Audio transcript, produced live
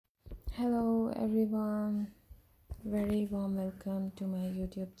Hello everyone, very warm welcome to my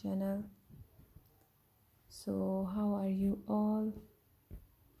YouTube channel. So how are you all?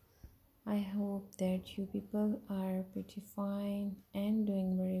 I hope that you people are pretty fine and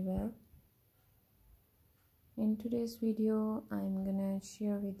doing very well. In today's video I'm gonna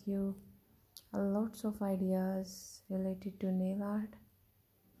share with you lots of ideas related to nail art.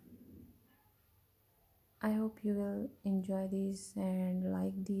 I hope you will enjoy these and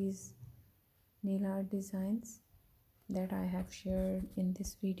like these nail art designs that I have shared in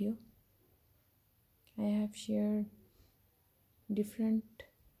this video. I have shared different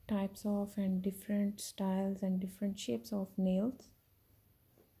types of and different styles and different shapes of nails.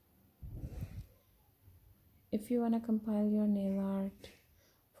 If you want to compile your nail art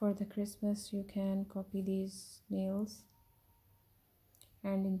for the Christmas, you can copy these nails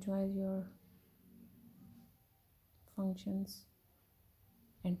and enjoy your functions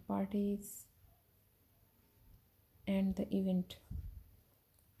and parties and the event.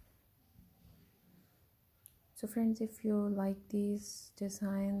 So friends, if you like these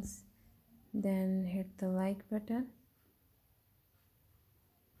designs, then hit the like button,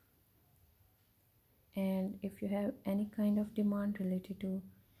 and if you have any kind of demand related to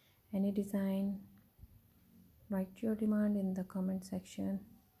any design, write your demand in the comment section.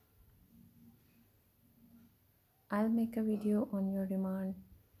 I'll make a video on your demand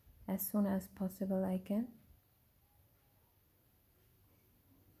as soon as possible I can.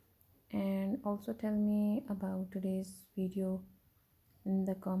 And also tell me about today's video in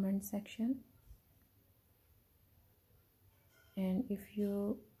the comment section. And if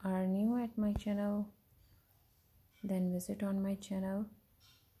you are new at my channel, then visit on my channel.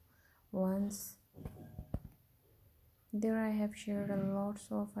 Once there I have shared lots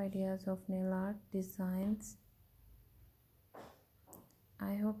of ideas of nail art designs.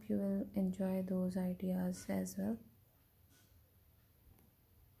 I hope you will enjoy those ideas as well.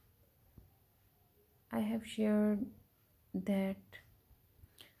 I have shared that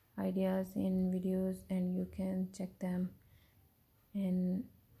ideas in videos, and you can check them in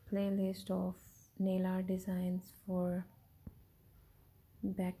playlist of nail art designs for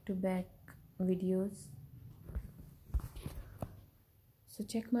back-to-back videos. So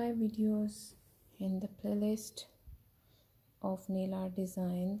check my videos in the playlist of nail art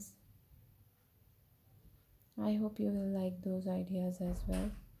designs. I hope you will like those ideas as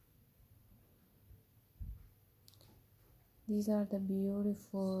well. These are the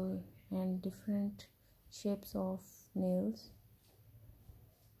beautiful and different shapes of nails.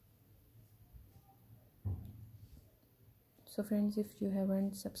 So friends, if you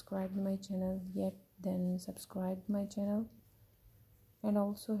haven't subscribed my channel yet, then subscribe my channel and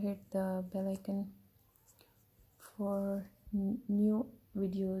also hit the bell icon for new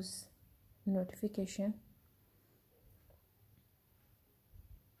videos notification.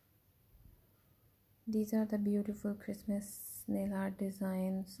 These are the beautiful Christmas nail art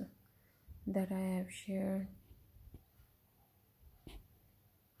designs that I have shared,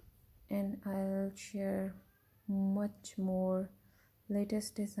 and I'll share much more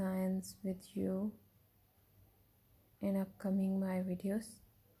latest designs with you in upcoming my videos.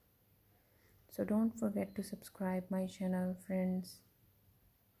 So don't forget to subscribe my channel, friends.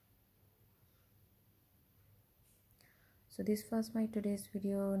 So this was my today's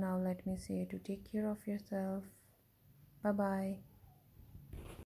video. Now let me say to take care of yourself. Bye bye.